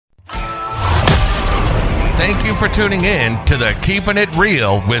Thank you for tuning in to the Keeping It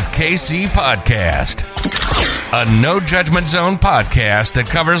Real with KC podcast, a no judgment zone podcast that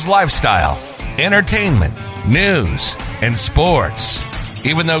covers lifestyle, entertainment, news, and sports.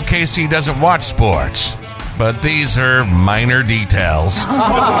 Even though KC doesn't watch sports, but these are minor details.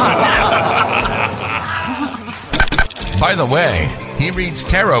 By the way, he reads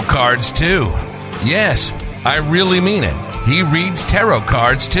tarot cards too. Yes, I really mean it. He reads tarot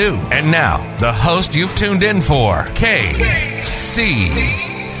cards too. And now, the host you've tuned in for, KC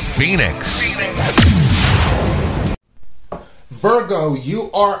Phoenix. Virgo, you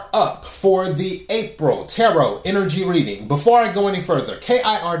are up for the April Tarot Energy Reading. Before I go any further,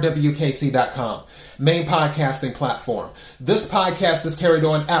 KIRWKC.com, main podcasting platform. This podcast is carried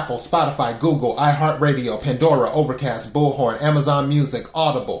on Apple, Spotify, Google, iHeartRadio, Pandora, Overcast, Bullhorn, Amazon Music,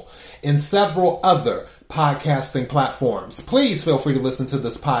 Audible, and several other podcasting platforms. Please feel free to listen to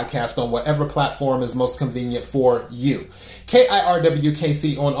this podcast on whatever platform is most convenient for you.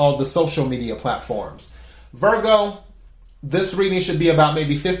 KIRWKC on all the social media platforms. Virgo, this reading should be about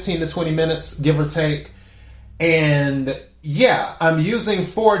maybe 15 to 20 minutes, give or take. And yeah, I'm using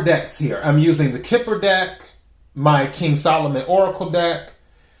 4 decks here. I'm using the Kipper deck, my King Solomon Oracle deck,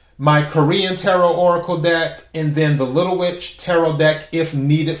 my Korean Tarot Oracle deck, and then the Little Witch Tarot deck if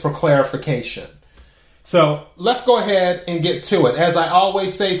needed for clarification. So let's go ahead and get to it. As I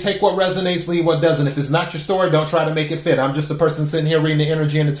always say, take what resonates, leave what doesn't. If it's not your story, don't try to make it fit. I'm just a person sitting here reading the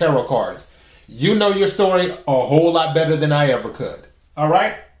energy and the tarot cards. You know your story a whole lot better than I ever could. All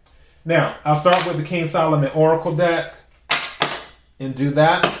right? Now, I'll start with the King Solomon Oracle deck and do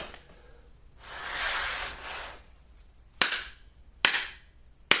that.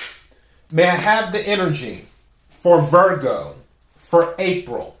 May I have the energy for Virgo for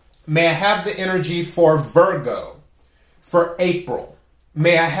April? May I have the energy for Virgo for April?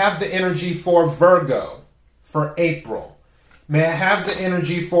 May I have the energy for Virgo for April? May I have the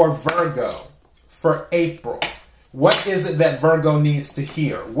energy for Virgo for April? What is it that Virgo needs to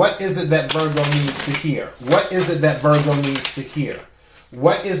hear? What is it that Virgo needs to hear? What is it that Virgo needs to hear?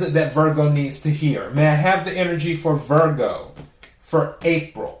 What is it that Virgo needs to hear? May I have the energy for Virgo for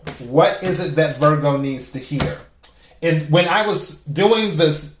April? What is it that Virgo needs to hear? And when I was doing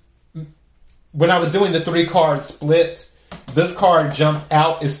this, when I was doing the 3-card split, this card jumped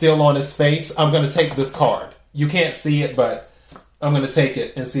out, is still on his face. I'm going to take this card. You can't see it, but I'm going to take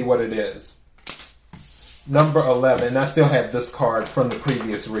it and see what it is. Number 11. I still have this card from the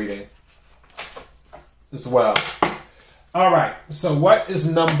previous reading as well. All right. So what is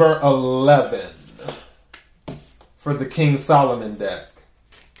number 11 for the King Solomon deck?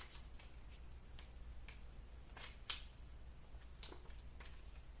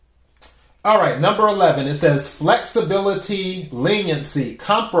 All right, number 11, it says flexibility, leniency,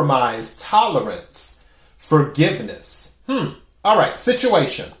 compromise, tolerance, forgiveness. All right,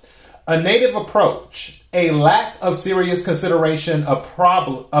 situation. A native approach, a lack of serious consideration of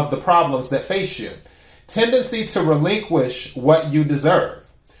the problems that face you, tendency to relinquish what you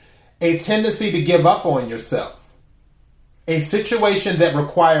deserve, a tendency to give up on yourself, a situation that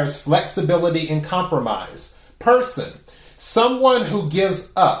requires flexibility and compromise, person, someone who gives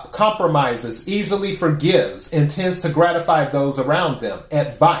up, compromises, easily forgives, and tends to gratify those around them.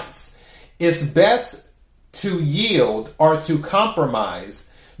 Advice. It's best to yield or to compromise.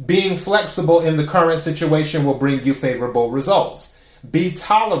 Being flexible in the current situation will bring you favorable results. Be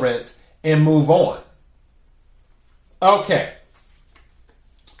tolerant and move on. Okay.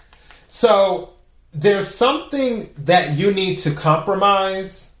 So there's something that you need to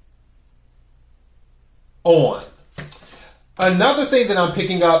compromise on. Another thing that I'm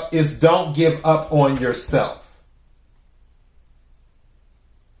picking up is don't give up on yourself.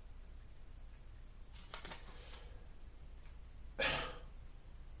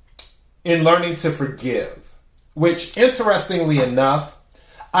 In learning to forgive, which interestingly enough,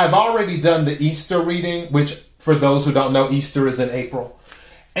 I've already done the Easter reading, which for those who don't know, Easter is in April.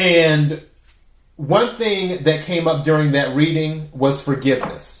 And one thing that came up during that reading was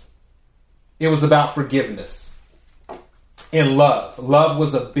forgiveness. It was about forgiveness. And love. Love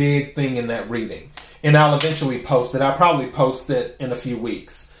was a big thing in that reading. And I'll eventually post it. I'll probably post it in a few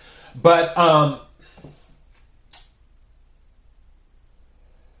weeks. But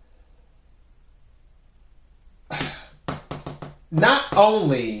not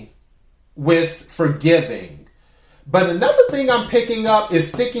only with forgiving, but another thing I'm picking up is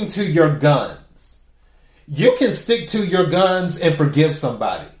sticking to your guns. You can stick to your guns and forgive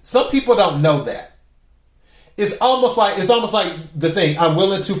somebody. Some people don't know that. It's almost like the thing, I'm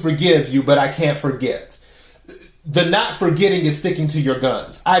willing to forgive you, but I can't forget. The not forgetting is sticking to your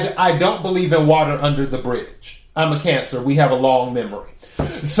guns. I don't believe in water under the bridge. I'm a Cancer. We have a long memory.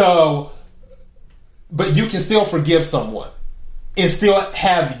 So, but you can still forgive someone and still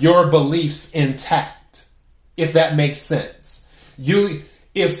have your beliefs intact, if that makes sense.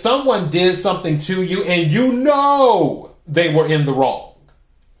 If someone did something to you and you know they were in the wrong,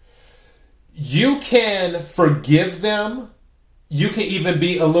 you can forgive them. You can even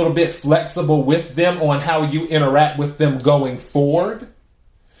be a little bit flexible with them on how you interact with them going forward.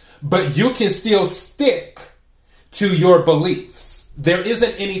 But you can still stick to your beliefs. There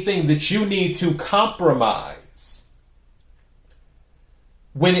isn't anything that you need to compromise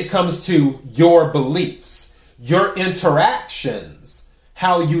when it comes to your beliefs. Your interactions,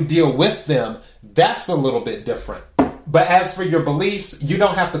 how you deal with them, that's a little bit different. But as for your beliefs, you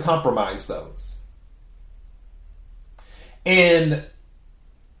don't have to compromise those. And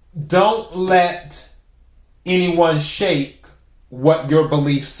don't let anyone shake what your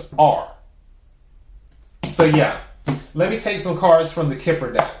beliefs are. So yeah, let me take some cards from the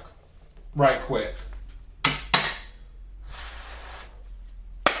Kipper deck right quick.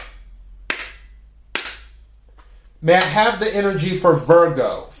 May I have the energy for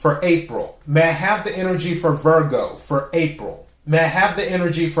Virgo for April? May I have the energy for Virgo for April? May I have the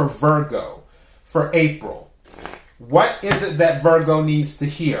energy for Virgo for April? What is it that Virgo needs to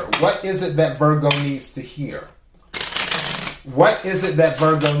hear? What is it that Virgo needs to hear? What is it that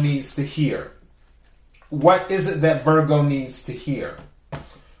Virgo needs to hear? What is it that Virgo needs to hear?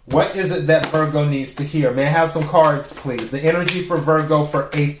 What is it that Virgo needs to hear? May I have some cards, please? The energy for Virgo for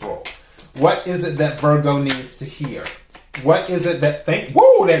April. What is it that Virgo needs to hear? What is it that...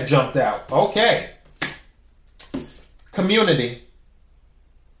 Whoa, that jumped out. Okay. Community.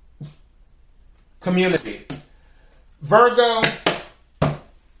 Community. Virgo,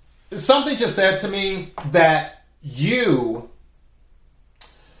 something just said to me that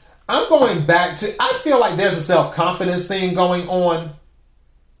I'm going back to, I feel like there's a self-confidence thing going on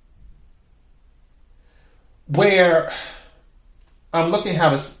where I'm looking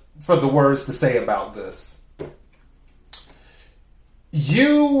for the words to say about this.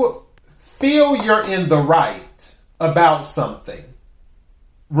 You feel you're in the right about something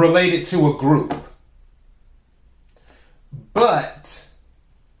related to a group. But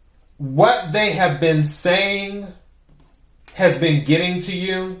what they have been saying has been getting to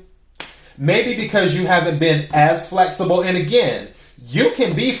you. Maybe because you haven't been as flexible. And again, you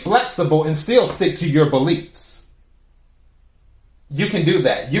can be flexible and still stick to your beliefs. You can do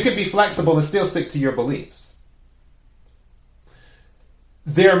that. You can be flexible and still stick to your beliefs.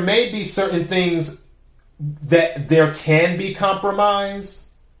 There may be certain things that there can be compromise.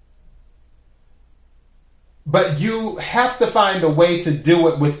 But you have to find a way to do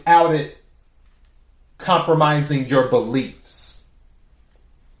it without it compromising your beliefs.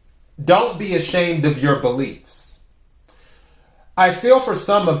 Don't be ashamed of your beliefs. I feel for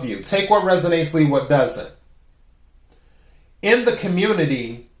some of you, take what resonates, leave what doesn't. In the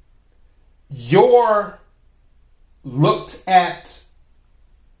community, you're looked at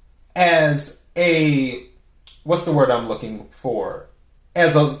as a, what's the word I'm looking for?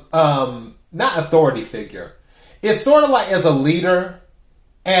 As a, not authority figure. It's sort of like as a leader,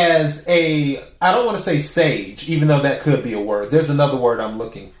 as a, I don't want to say sage, even though that could be a word. There's another word I'm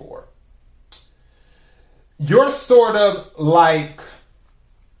looking for. You're sort of like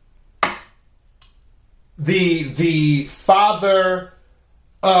the father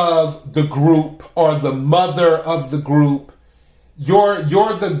of the group or the mother of the group. You're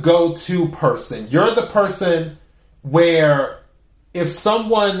the go-to person. You're the person where if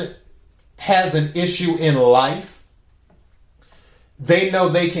someone has an issue in life, they know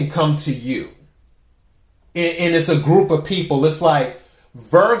they can come to you. And it's a group of people. It's like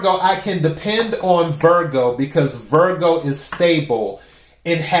Virgo, I can depend on Virgo because Virgo is stable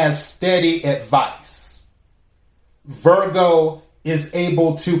and has steady advice. Virgo is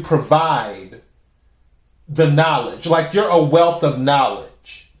able to provide the knowledge. Like you're a wealth of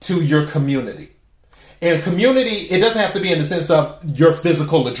knowledge to your community. And community, it doesn't have to be in the sense of your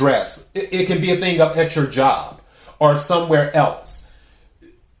physical address. It can be a thing of at your job or somewhere else.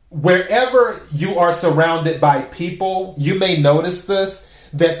 Wherever you are surrounded by people, you may notice this,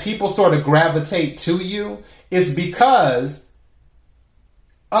 that people sort of gravitate to you is because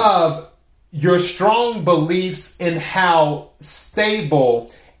of your strong beliefs in how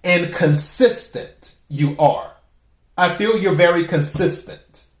stable and consistent you are. I feel you're very consistent.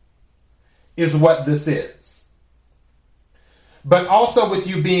 Is what this is. But also with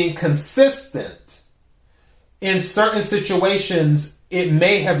you being consistent, in certain situations, it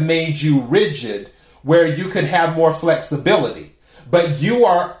may have made you rigid where you could have more flexibility. But you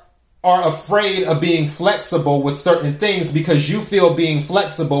are afraid of being flexible with certain things because you feel being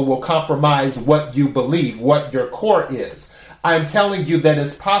flexible will compromise what you believe, what your core is. I'm telling you that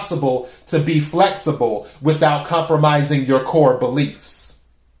it's possible to be flexible without compromising your core beliefs.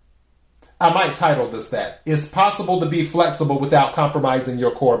 I might title this that. It's possible to be flexible without compromising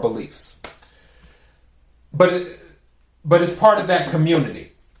your core beliefs. But it's part of that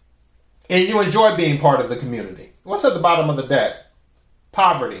community. And you enjoy being part of the community. What's at the bottom of the deck?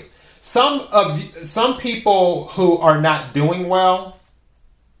 Poverty. Some people who are not doing well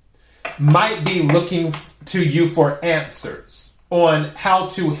might be looking to you for answers on how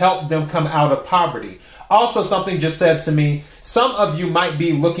to help them come out of poverty. Also, something just said to me, some of you might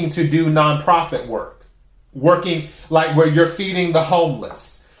be looking to do nonprofit work, working like where you're feeding the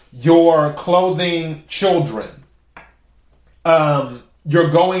homeless, you're clothing children, you're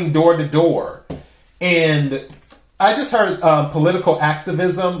going door to door. And I just heard political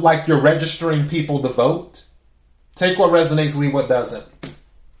activism, like you're registering people to vote. Take what resonates, leave what doesn't.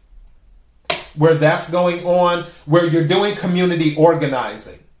 Where that's going on, where you're doing community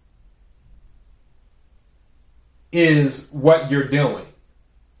organizing is what you're doing.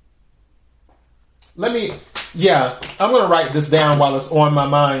 I'm going to write this down while it's on my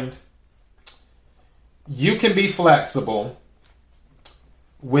mind. You can be flexible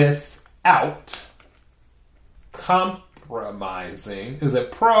without compromising. Is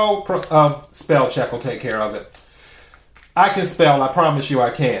it spell check will take care of it. I can spell, I promise you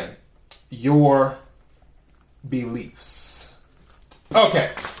I can. Your beliefs.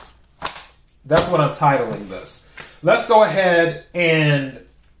 Okay. That's what I'm titling this. Let's go ahead and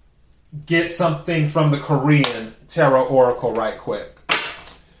get something from the Korean Tarot Oracle right quick.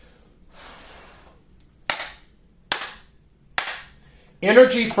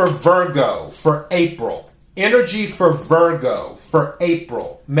 Energy for Virgo for April. Energy for Virgo for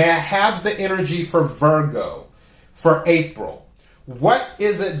April. May I have the energy for Virgo for April? What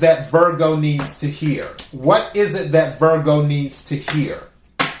is it that Virgo needs to hear? What is it that Virgo needs to hear?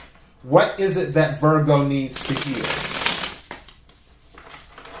 What is it that Virgo needs to hear?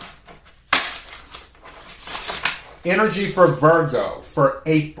 Energy for Virgo for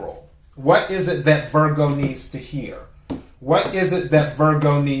April. What is it that Virgo needs to hear? What is it that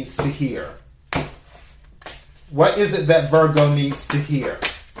Virgo needs to hear? What is it that Virgo needs to hear?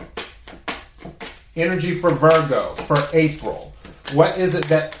 Energy for Virgo for April. What is it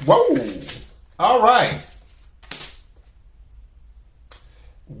that... Whoa! All right.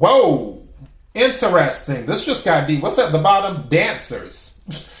 Whoa! Interesting. This just got deep. What's at the bottom? Dancers.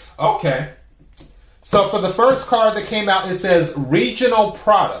 Okay. So for the first card that came out, it says Regional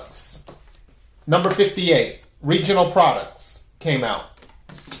Products. Number 58. Regional Products came out.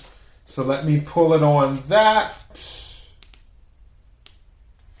 So let me pull it on that.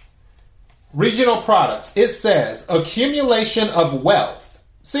 Regional Products. It says accumulation of wealth.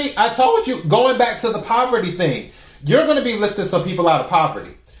 See, I told you, going back to the poverty thing, you're going to be lifting some people out of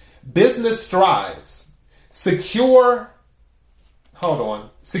poverty. Business thrives. Secure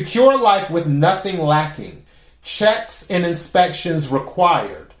life with nothing lacking. Checks and inspections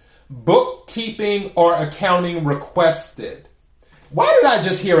required. Bookkeeping or accounting requested. Why did I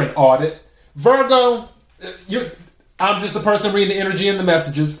just hear an audit? Virgo, I'm just the person reading the energy and the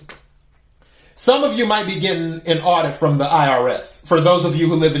messages. Some of you might be getting an audit from the IRS. For those of you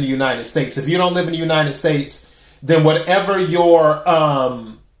who live in the United States. If you don't live in the United States, then whatever your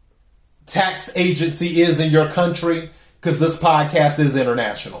tax agency is in your country, because this podcast is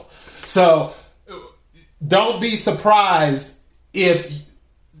international. So don't be surprised if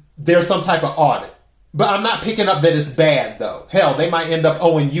there's some type of audit. But I'm not picking up that it's bad, though. Hell, they might end up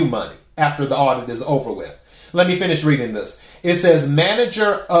owing you money after the audit is over with. Let me finish reading this. It says,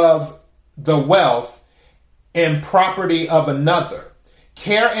 manager of the wealth and property of another.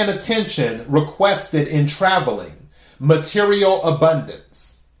 Care and attention requested in traveling. Material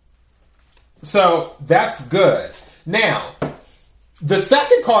abundance. So that's good. Now, the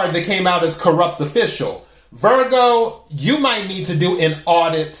second card that came out is corrupt official. Virgo, you might need to do an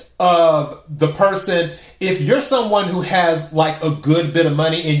audit of the person. If you're someone who has like a good bit of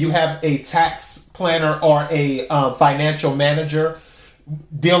money and you have a tax planner or a financial manager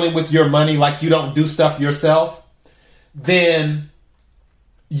dealing with your money, like you don't do stuff yourself, then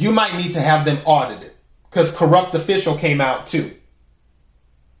you might need to have them audited because corrupt official came out too.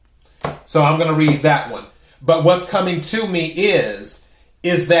 So I'm going to read that one. But what's coming to me is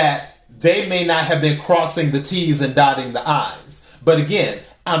that they may not have been crossing the T's and dotting the I's. But again,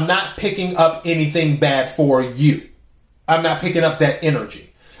 I'm not picking up anything bad for you. I'm not picking up that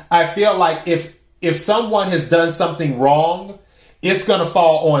energy. I feel like if if someone has done something wrong, it's going to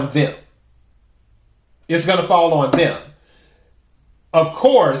fall on them. It's going to fall on them. Of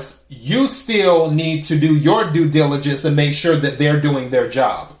course, you still need to do your due diligence and make sure that they're doing their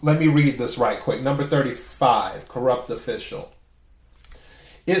job. Let me read this right quick. Number 35, corrupt official.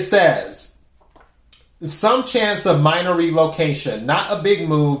 It says, some chance of minor relocation, not a big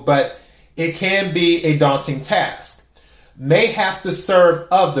move, but it can be a daunting task. May have to serve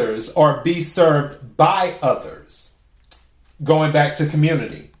others or be served by others. Going back to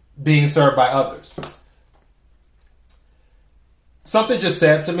community, being served by others. Something just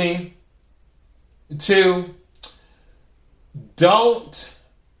said to me to don't,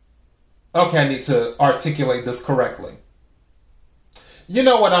 okay, I need to articulate this correctly. You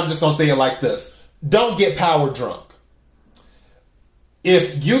know what, I'm just going to say it like this. Don't get power drunk.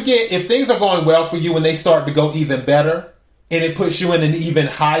 If things are going well for you and they start to go even better and it puts you in an even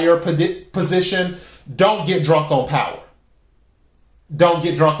higher position, don't get drunk on power. Don't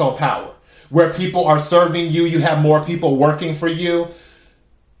get drunk on power. Where people are serving you, you have more people working for you.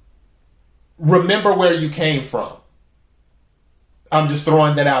 Remember where you came from. I'm just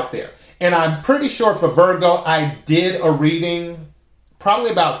throwing that out there. And I'm pretty sure for Virgo, I did a reading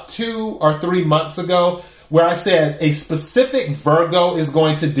probably about 2 or 3 months ago where I said a specific Virgo is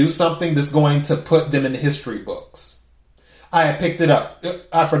going to do something that's going to put them in the history books. I had picked it up.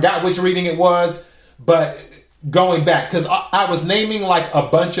 I forgot which reading it was, but going back, because I was naming like a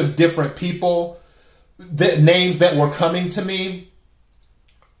bunch of different people, names that were coming to me.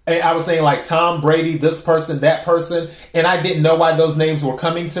 And I was saying like Tom Brady, this person, that person, and I didn't know why those names were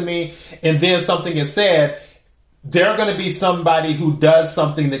coming to me. And then something is said, they're going to be somebody who does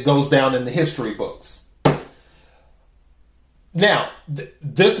something that goes down in the history books. Now,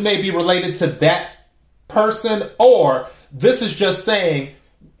 this may be related to that person, or this is just saying,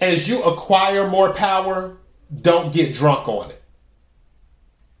 as you acquire more power, don't get drunk on it.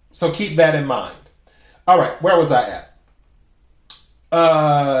 So keep that in mind. All right, where was I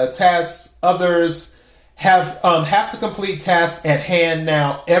at? Tasks, others have to complete tasks at hand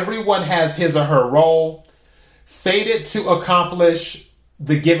now. Everyone has his or her role. Fated to accomplish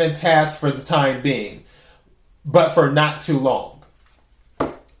the given task for the time being, but for not too long.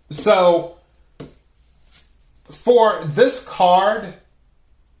 So, for this card,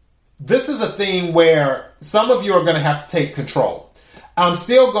 this is a thing where some of you are going to have to take control. I'm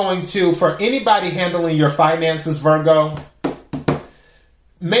still going to, for anybody handling your finances, Virgo,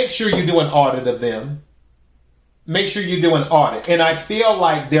 make sure you do an audit of them. Make sure you do an audit. And I feel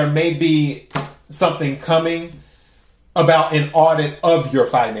like there may be something coming about an audit of your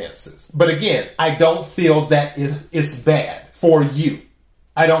finances. But again, I don't feel that it's bad for you.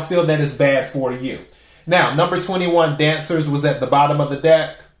 I don't feel that it's bad for you. Now, number 21, Dancers, was at the bottom of the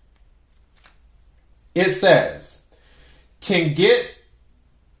deck. It says, can get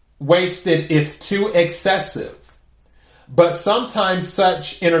wasted if too excessive, but sometimes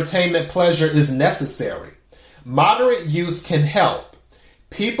such entertainment pleasure is necessary. Moderate use can help.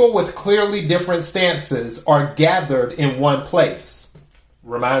 People with clearly different stances are gathered in one place.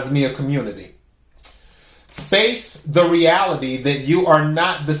 Reminds me of community. Face the reality that you are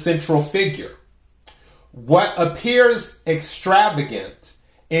not the central figure. What appears extravagant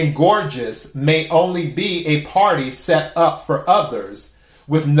and gorgeous may only be a party set up for others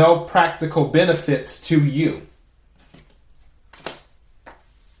with no practical benefits to you.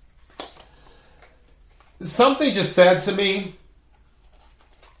 Something just said to me,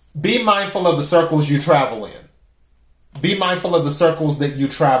 be mindful of the circles you travel in. Be mindful of the circles that you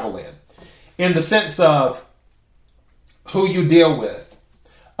travel in the sense of who you deal with.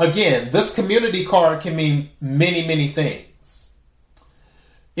 Again, this community card can mean many, many things.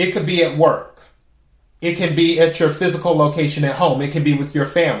 It could be at work. It can be at your physical location at home. It can be with your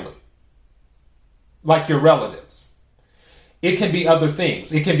family, like your relatives. It can be other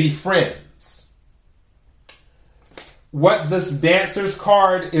things. It can be friends. What this Dancers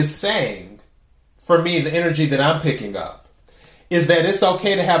card is saying, for me, the energy that I'm picking up, is that it's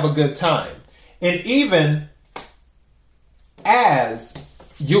okay to have a good time. And even as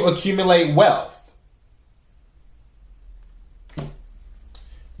you accumulate wealth,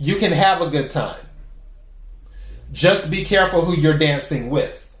 you can have a good time. Just be careful who you're dancing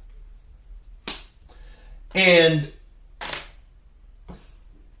with. And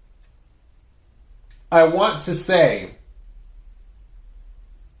I want to say,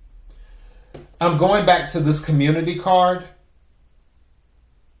 I'm going back to this community card.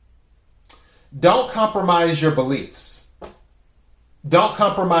 Don't compromise your beliefs. Don't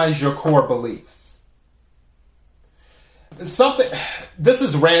compromise your core beliefs. Something, this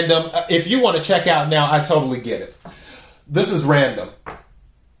is random. If you want to check out now, I totally get it. This is random.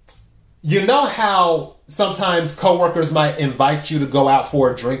 You know how sometimes coworkers might invite you to go out for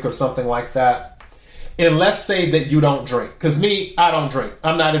a drink or something like that? And let's say that you don't drink. Because me, I don't drink.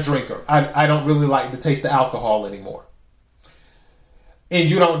 I'm not a drinker. I don't really like the taste of alcohol anymore. And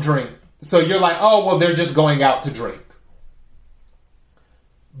you don't drink. So you're like, oh, well, they're just going out to drink.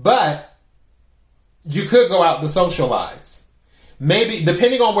 But you could go out to socialize. Maybe,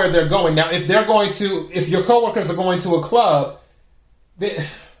 depending on where they're going. Now, if your coworkers are going to a club, to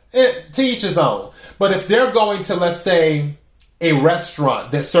each his own. But if they're going to, let's say, a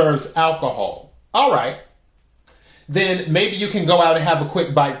restaurant that serves alcohol, all right, then maybe you can go out and have a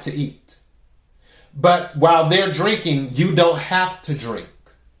quick bite to eat. But while they're drinking, you don't have to drink.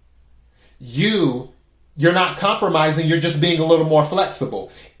 You're not compromising, you're just being a little more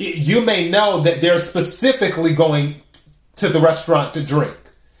flexible. You may know that they're specifically going to the restaurant to drink.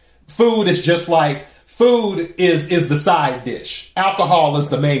 Food is just like, food is the side dish. Alcohol is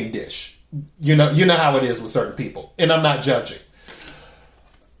the main dish. You know how it is with certain people. And I'm not judging.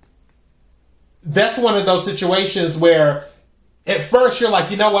 That's one of those situations where at first you're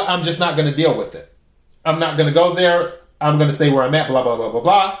like, you know what? I'm just not going to deal with it. I'm not going to go there. I'm going to stay where I'm at, blah, blah, blah, blah,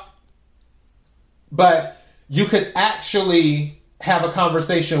 blah. But you could actually have a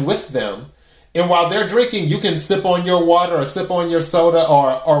conversation with them. And while they're drinking, you can sip on your water or sip on your soda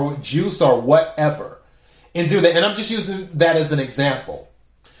or juice or whatever. And do that. And I'm just using that as an example.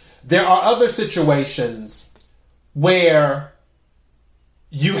 There are other situations where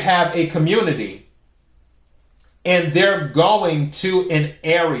you have a community and they're going to an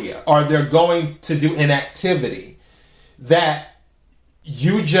area or they're going to do an activity that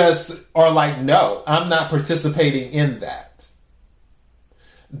you just are like, no, I'm not participating in that.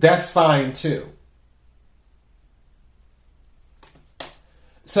 That's fine too.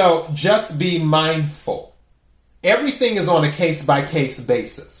 So just be mindful. Everything is on a case-by-case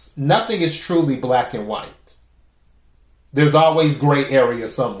basis. Nothing is truly black and white. There's always gray area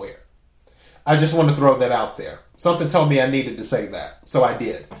somewhere. I just want to throw that out there. Something told me I needed to say that, so I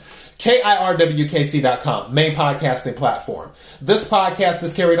did. KIRWKC.com, main podcasting platform. This podcast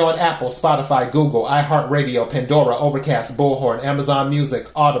is carried on Apple, Spotify, Google, iHeartRadio, Pandora, Overcast, Bullhorn, Amazon Music,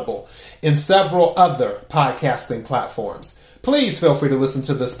 Audible, and several other podcasting platforms. Please feel free to listen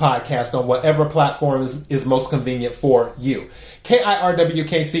to this podcast on whatever platform is most convenient for you.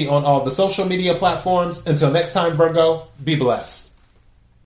 KIRWKC on all the social media platforms. Until next time, Virgo, be blessed.